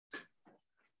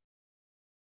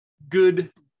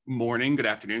Good morning, good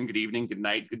afternoon, good evening, good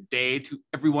night, good day to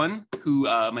everyone who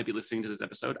might be listening to this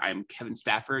episode. I'm Kevin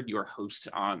Stafford, your host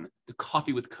on the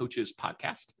Coffee with Coaches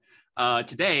podcast.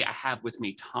 Today, I have with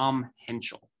me Tom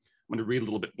Henschel. I'm going to read a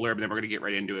little bit blurb, and then we're going to get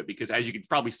right into it because as you can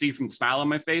probably see from the smile on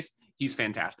my face, he's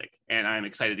fantastic, and I'm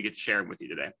excited to get to share him with you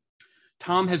today.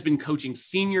 Tom has been coaching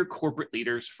senior corporate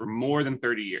leaders for more than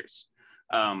 30 years.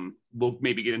 We'll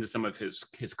maybe get into some of his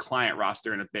client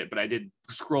roster in a bit, but I did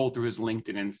scroll through his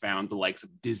LinkedIn and found the likes of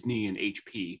Disney and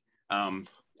HP.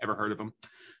 Ever heard of him?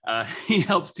 He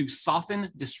helps to soften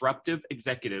disruptive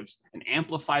executives and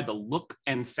amplify the look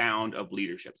and sound of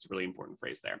leadership. It's a really important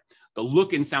phrase there. The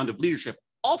look and sound of leadership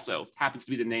also happens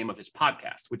to be the name of his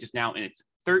podcast, which is now in its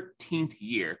 13th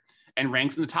year and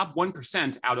ranks in the top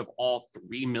 1% out of all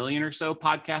 3 million or so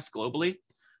podcasts globally.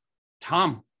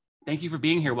 Tom, thank you for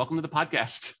being here. Welcome to the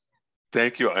podcast.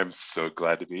 Thank you. I'm so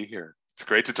glad to be here. It's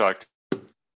great to talk to you.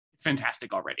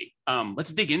 Fantastic already.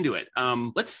 Let's dig into it.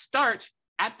 Let's start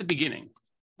at the beginning.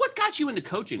 What got you into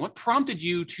coaching? What prompted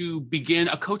you to begin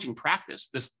a coaching practice,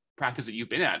 this practice that you've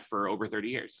been at for over 30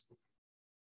 years?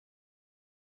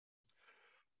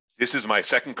 This is my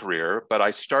second career, but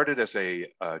I started as a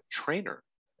trainer.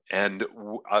 And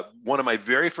one of my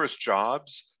very first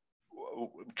jobs,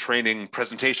 training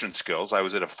presentation skills. I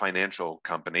was at a financial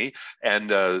company, and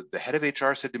the head of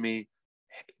HR said to me,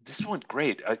 hey, "This went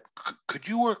great. Could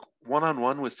you work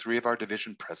one-on-one with 3 of our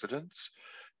division presidents?"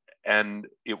 And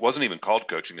it wasn't even called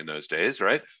coaching in those days,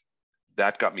 right?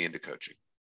 That got me into coaching,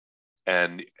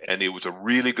 and it was a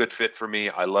really good fit for me.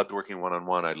 I loved working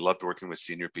one-on-one. I loved working with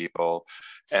senior people,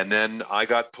 and then I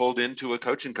got pulled into a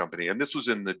coaching company. And this was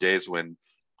in the days when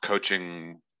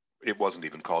coaching, it wasn't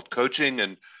even called coaching,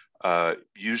 and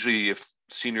usually if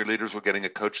senior leaders were getting a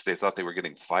coach, they thought they were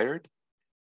getting fired,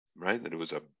 right? That it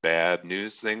was a bad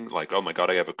news thing, like, oh my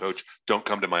God, I have a coach, don't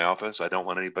come to my office, I don't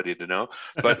want anybody to know.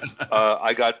 But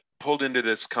I got pulled into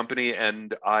this company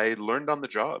and I learned on the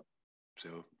job.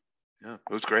 So yeah,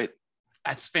 it was great.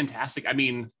 That's fantastic. I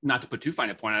mean, not to put too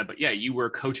fine a point on it, but yeah, you were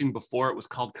coaching before it was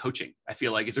called coaching. I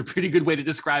feel like it's a pretty good way to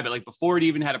describe it. Like before it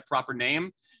even had a proper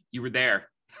name, you were there.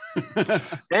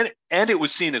 and it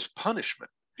was seen as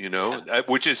punishment.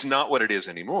 Which is not what it is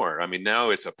anymore. I mean,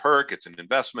 now it's a perk, it's an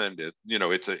investment,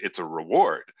 it's a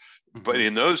reward. Mm-hmm. But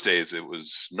in those days, it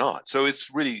was not. So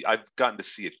it's really, I've gotten to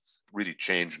see it really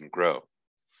change and grow.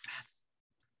 That's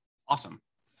awesome.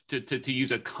 To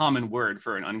use a common word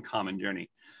for an uncommon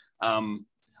journey.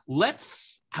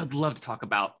 I'd love to talk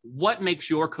about what makes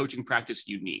your coaching practice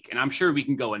unique. And I'm sure we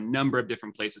can go a number of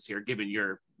different places here, given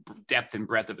your depth and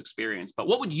breadth of experience. But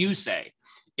what would you say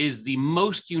is the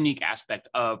most unique aspect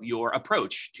of your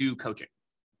approach to coaching?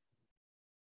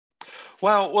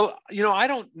 Well, I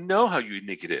don't know how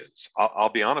unique it is. I'll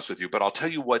be honest with you, but I'll tell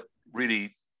you what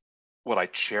I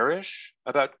cherish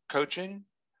about coaching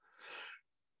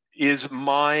is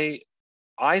I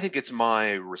think it's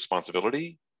my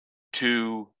responsibility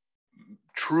to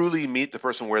truly meet the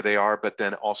person where they are, but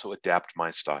then also adapt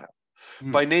my style.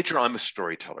 By nature, I'm a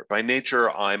storyteller. By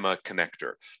nature, I'm a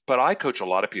connector. But I coach a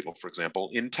lot of people, for example,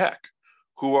 in tech,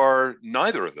 who are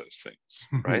neither of those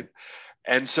things, right?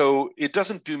 And so it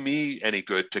doesn't do me any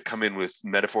good to come in with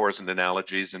metaphors and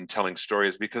analogies and telling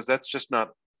stories, because that's just not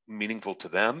meaningful to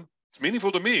them. It's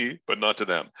meaningful to me, but not to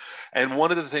them. And one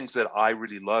of the things that I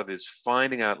really love is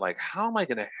finding out, like, how am I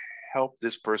going to help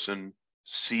this person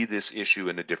see this issue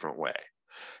in a different way?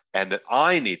 And that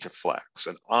I need to flex,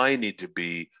 and I need to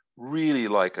be really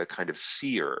like a kind of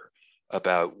seer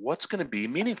about what's going to be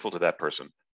meaningful to that person.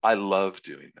 I love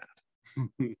doing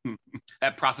that.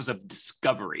 That process of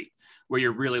discovery, where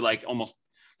you're really like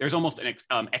there's almost an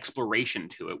exploration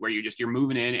to it, where you're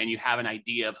moving in and you have an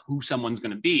idea of who someone's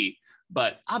going to be.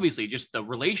 But obviously, just the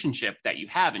relationship that you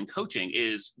have in coaching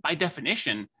is, by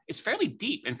definition, it's fairly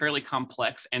deep and fairly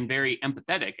complex and very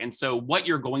empathetic. And so what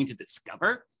you're going to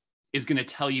discover is going to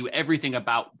tell you everything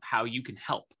about how you can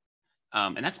help.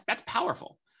 And that's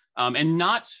powerful. And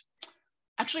not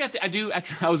actually,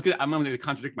 I'm going to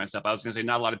contradict myself. I was going to say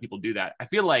not a lot of people do that. I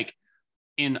feel like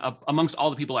amongst all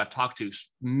the people I've talked to,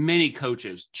 many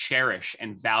coaches cherish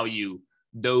and value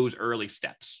those early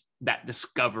steps, that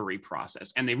discovery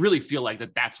process. And they really feel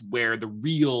like that's where the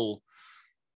real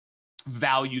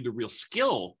value, the real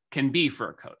skill can be for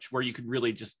a coach, where you could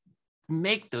really just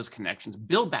make those connections,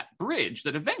 build that bridge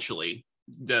that eventually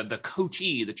the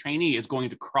coachee, the trainee, is going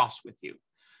to cross with you.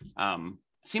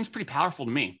 Seems pretty powerful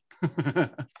to me.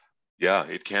 Yeah,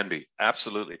 it can be.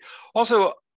 Absolutely.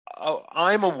 Also,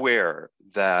 I'm aware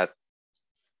that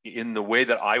in the way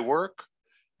that I work,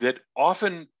 that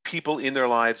often people in their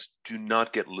lives do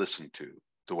not get listened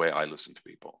to the way I listen to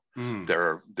people. Mm.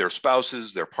 Their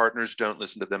spouses, their partners don't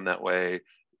listen to them that way.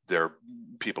 Their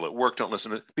people at work don't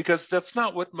listen to, because that's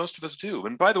not what most of us do.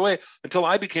 And by the way, until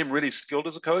I became really skilled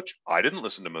as a coach, I didn't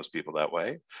listen to most people that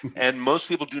way. And most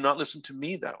people do not listen to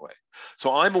me that way.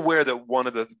 So I'm aware that one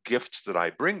of the gifts that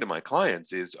I bring to my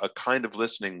clients is a kind of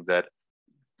listening that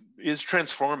is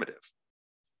transformative.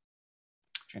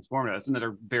 Transformative. That's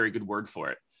another very good word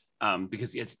for it.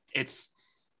 Because I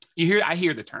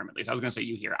hear the term, at least I was going to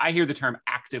say I hear the term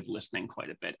active listening quite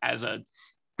a bit as a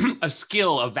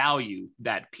skill, a value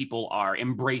that people are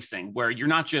embracing, where you're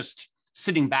not just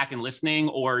sitting back and listening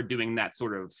or doing that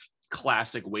sort of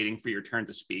classic waiting for your turn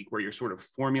to speak, where you're sort of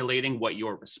formulating what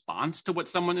your response to what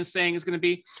someone is saying is going to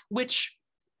be, which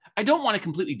I don't want to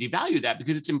completely devalue that,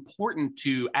 because it's important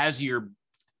to, as you're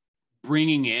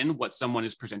bringing in what someone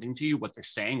is presenting to you, what they're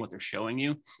saying, what they're showing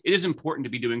you, it is important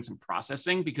to be doing some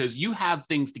processing, because you have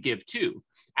things to give too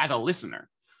as a listener.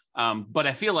 But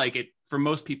I feel like for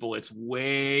most people, it's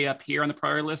way up here on the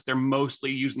priority list. They're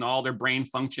mostly using all their brain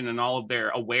function and all of their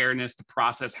awareness to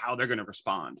process how they're going to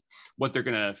respond, what they're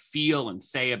going to feel and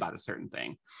say about a certain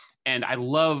thing. And I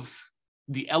love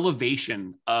the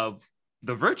elevation of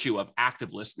the virtue of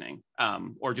active listening,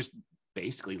 or just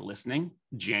basically listening,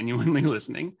 genuinely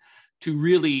listening, to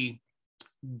really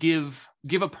give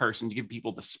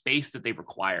people the space that they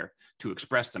require to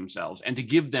express themselves, and to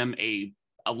give them a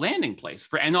landing place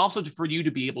and also for you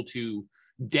to be able to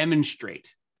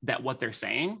demonstrate that what they're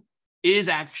saying is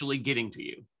actually getting to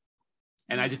you.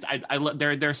 And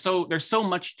there's so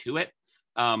much to it.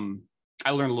 I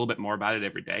learn a little bit more about it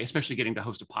every day, especially getting to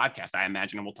host a podcast. I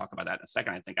imagine, and we'll talk about that in a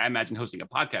second. I imagine hosting a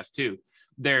podcast too.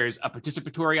 There's a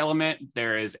participatory element.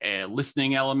 There is a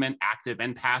listening element, active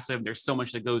and passive. There's so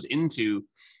much that goes into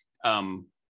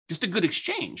just a good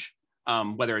exchange.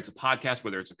 Whether it's a podcast,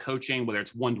 whether it's a coaching, whether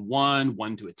it's one-to-one,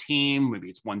 one to a team, maybe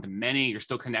it's one-to-many, you're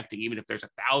still connecting. Even if there's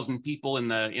 1,000 people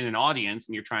in an audience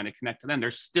and you're trying to connect to them,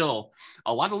 there's still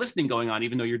a lot of listening going on,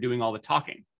 even though you're doing all the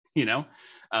talking,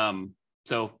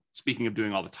 So speaking of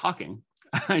doing all the talking,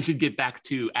 I should get back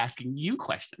to asking you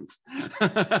questions.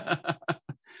 Let's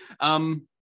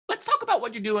talk about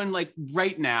what you're doing like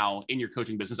right now in your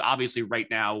coaching business. Obviously, right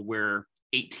now we're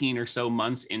 18 or so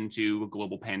months into a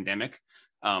global pandemic.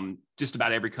 Just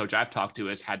about every coach I've talked to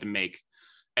has had to make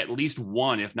at least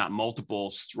one, if not multiple,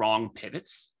 strong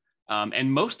pivots.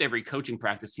 And most every coaching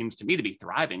practice seems to me to be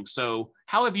thriving. So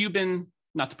how have you been,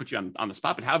 not to put you on the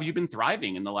spot, but how have you been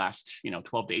thriving in the last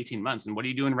 12 to 18 months? And what are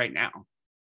you doing right now?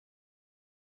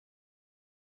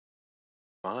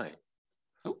 Fine.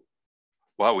 Oh.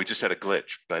 Wow, we just had a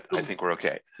glitch, but I think we're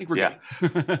okay. I think we're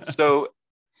good. So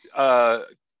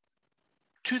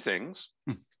two things.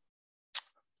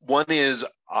 One is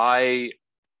I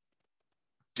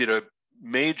did a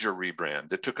major rebrand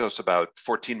that took us about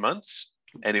 14 months,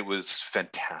 and it was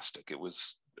fantastic. It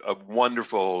was a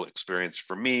wonderful experience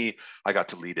for me. I got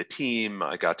to lead a team.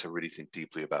 I got to really think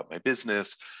deeply about my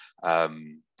business.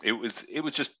 It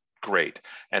was just great.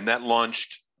 And that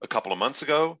launched a couple of months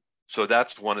ago. So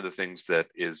that's one of the things that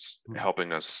is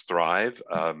helping us thrive.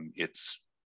 It's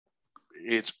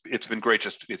been great.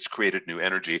 It's created new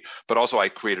energy, but also I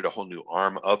created a whole new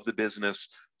arm of the business.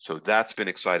 So that's been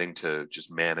exciting to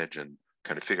just manage and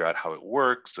kind of figure out how it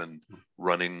works and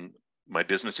running my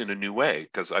business in a new way,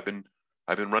 because I've been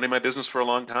running my business for a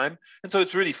long time. And so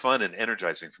it's really fun and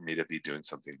energizing for me to be doing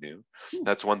something new.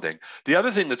 That's one thing. The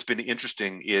other thing that's been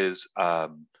interesting is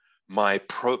my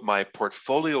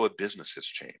portfolio of business has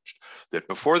changed. That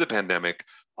before the pandemic,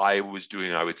 I was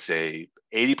doing, I would say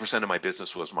 80% of my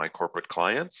business was my corporate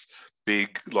clients,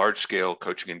 big, large scale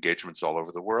coaching engagements all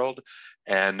over the world.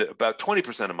 And about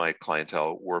 20% of my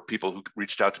clientele were people who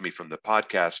reached out to me from the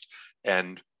podcast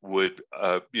and would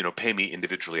pay me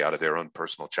individually out of their own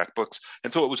personal checkbooks.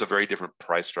 And so it was a very different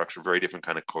price structure, very different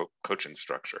kind of coaching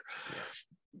structure.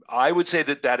 Yeah. I would say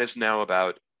that is now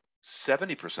about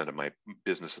 70% of my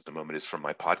business at the moment is from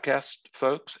my podcast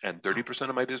folks, and 30%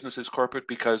 of my business is corporate,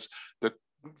 because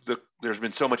there's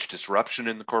been so much disruption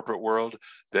in the corporate world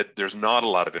that there's not a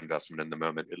lot of investment in the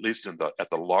moment, at least at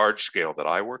the large scale that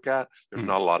I work at. There's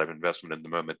not a lot of investment in the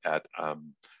moment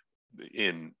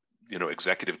in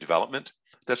executive development.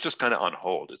 That's just kind of on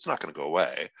hold. It's not going to go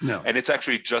away. No. And it's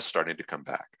actually just starting to come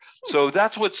back. So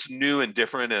that's what's new and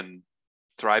different and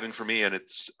thriving for me. And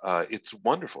it's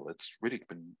wonderful. It's really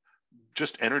been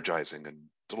just energizing and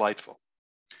delightful.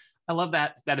 I love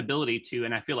that ability to,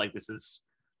 and I feel like this is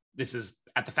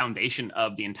at the foundation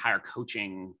of the entire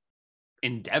coaching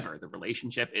endeavor. The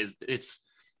relationship is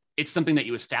it's something that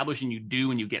you establish and you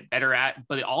do and you get better at,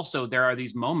 but also there are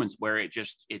these moments where it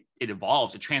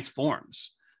evolves, it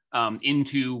transforms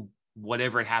into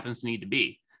whatever it happens to need to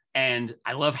be. And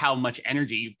I love how much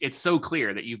energy, it's so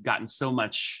clear that you've gotten so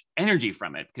much energy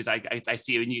from it, because I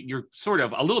see you, and you're sort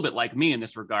of a little bit like me in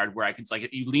this regard, where I can, like,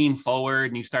 you lean forward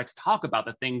and you start to talk about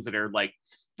the things that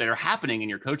are happening in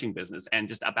your coaching business and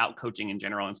just about coaching in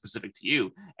general and specific to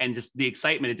you. And just the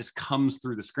excitement, it just comes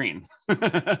through the screen.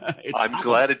 I'm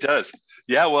glad it does.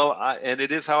 Yeah, well, and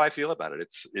it is how I feel about it.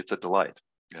 It's a delight.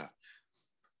 Yeah.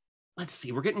 Let's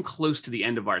see, we're getting close to the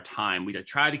end of our time. We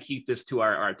try to keep this to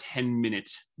our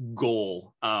 10-minute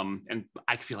goal. And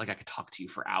I feel like I could talk to you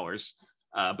for hours,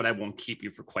 but I won't keep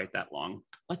you for quite that long.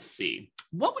 Let's see.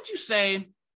 What would you say,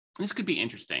 this could be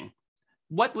interesting,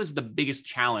 what was the biggest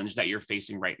challenge that you're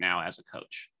facing right now as a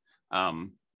coach?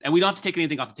 And we don't have to take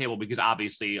anything off the table, because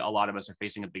obviously a lot of us are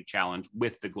facing a big challenge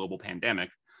with the global pandemic.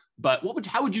 But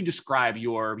how would you describe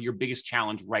your biggest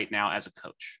challenge right now as a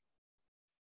coach?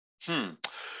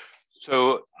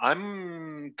 So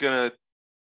I'm going to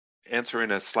answer in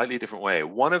a slightly different way.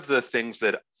 One of the things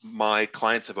that my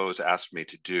clients have always asked me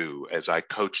to do as I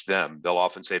coach them, they'll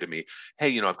often say to me,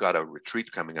 hey, I've got a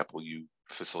retreat coming up. Will you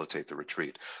facilitate the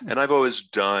retreat? And I've always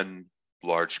done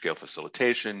large scale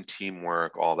facilitation,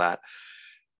 teamwork, all that.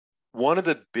 One of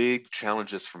the big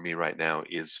challenges for me right now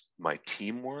is my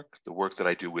teamwork, the work that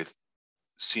I do with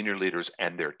senior leaders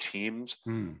and their teams,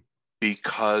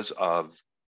 because of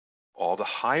all the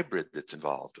hybrid that's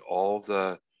involved, all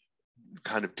the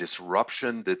kind of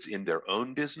disruption that's in their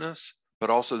own business, but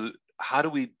also how do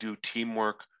we do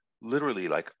teamwork literally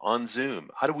like on Zoom?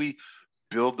 How do we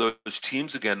build those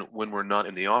teams again when we're not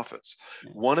in the office?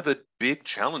 One of the big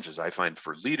challenges I find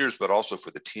for leaders, but also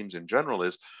for the teams in general,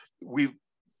 is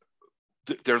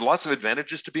there are lots of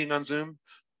advantages to being on Zoom,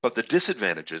 but the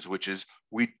disadvantages, which is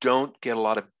we don't get a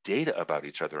lot of data about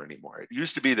each other anymore. It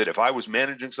used to be that if I was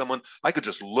managing someone, I could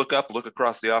just look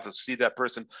across the office, see that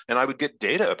person, and I would get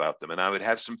data about them, and I would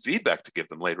have some feedback to give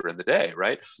them later in the day,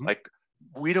 right? Like,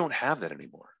 we don't have that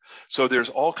anymore. So there's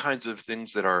all kinds of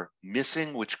things that are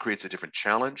missing, which creates a different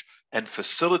challenge. And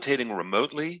facilitating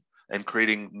remotely and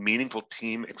creating meaningful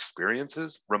team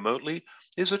experiences remotely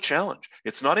is a challenge.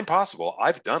 It's not impossible.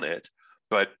 I've done it,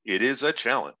 but it is a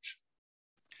challenge.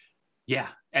 Yeah,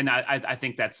 and I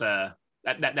think that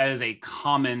is a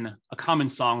common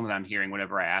song that I'm hearing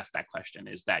whenever I ask that question,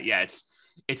 is that, yeah, it's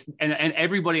and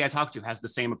everybody I talk to has the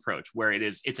same approach, where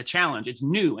it's a challenge, it's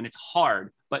new and it's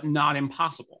hard, but not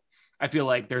impossible. I feel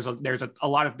like there's a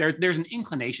lot of there's an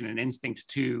inclination, an instinct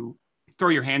to throw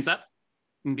your hands up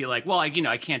and be like, well, I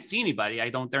can't see anybody.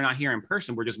 They're not here in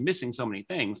person. We're just missing so many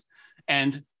things.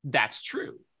 And that's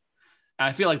true.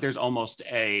 I feel like there's almost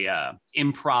a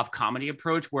improv comedy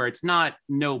approach where it's not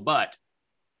no, but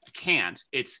I can't.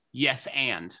 It's yes,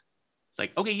 and it's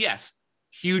like, okay, yes,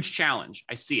 huge challenge.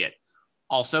 I see it.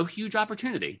 Also, huge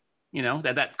opportunity.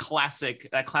 That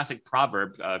classic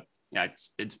proverb.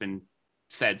 It's been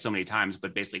said so many times,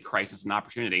 but basically, crisis and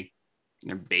opportunity,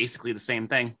 they're basically the same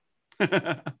thing.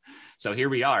 So here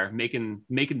we are, making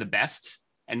the best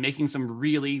and making some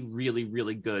really, really,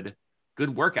 really good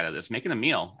work out of this, making a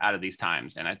meal out of these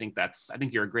times. And I think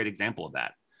you're a great example of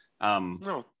that.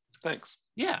 No, thanks.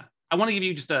 Yeah. I want to give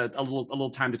you just a little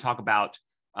time to talk about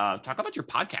your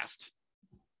podcast.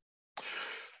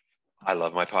 I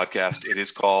love my podcast. It is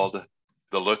called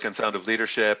The Look and Sound of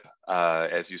Leadership.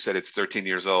 As you said, it's 13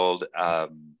 years old.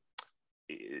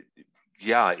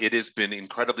 It has been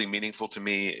incredibly meaningful to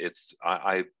me.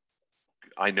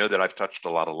 I know that I've touched a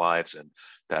lot of lives, and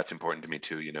that's important to me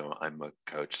too. I'm a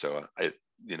coach, so I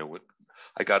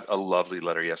got a lovely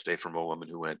letter yesterday from a woman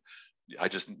who went, I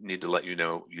just need to let you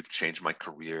know you've changed my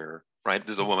career, right?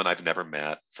 There's a woman I've never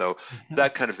met. So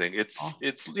that kind of thing. It's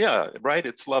right.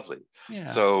 It's lovely.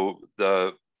 Yeah. So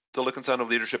the Look and Sound of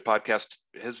Leadership podcast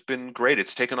has been great.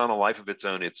 It's taken on a life of its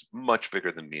own. It's much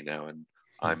bigger than me now, and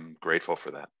I'm grateful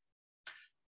for that.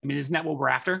 I mean, isn't that what we're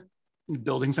after?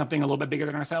 Building something a little bit bigger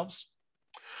than ourselves?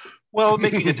 Well,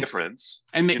 making a difference.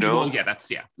 And that's.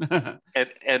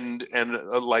 And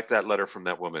like that letter from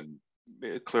that woman,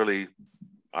 clearly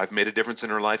I've made a difference in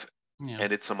her life,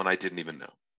 and it's someone I didn't even know.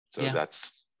 So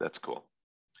that's cool.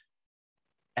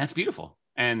 That's beautiful.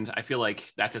 And I feel like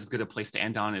that's as good a place to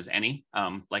end on as any.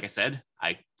 Like I said,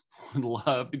 I would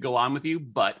love to go on with you,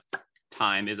 but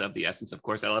time is of the essence. Of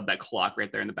course, I love that clock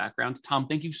right there in the background. Tom,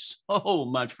 thank you so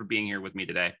much for being here with me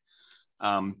today.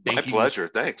 My pleasure.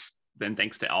 Thanks. Then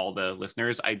thanks to all the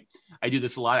listeners. I do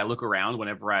this a lot. I look around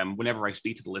whenever I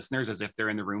speak to the listeners as if they're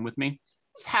in the room with me.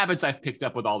 These habits I've picked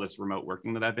up with all this remote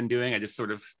working that I've been doing. I just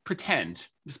sort of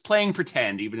playing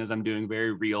pretend, even as I'm doing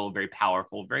very real, very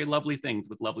powerful, very lovely things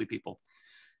with lovely people.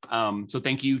 So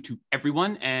thank you to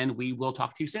everyone, and we will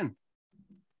talk to you soon.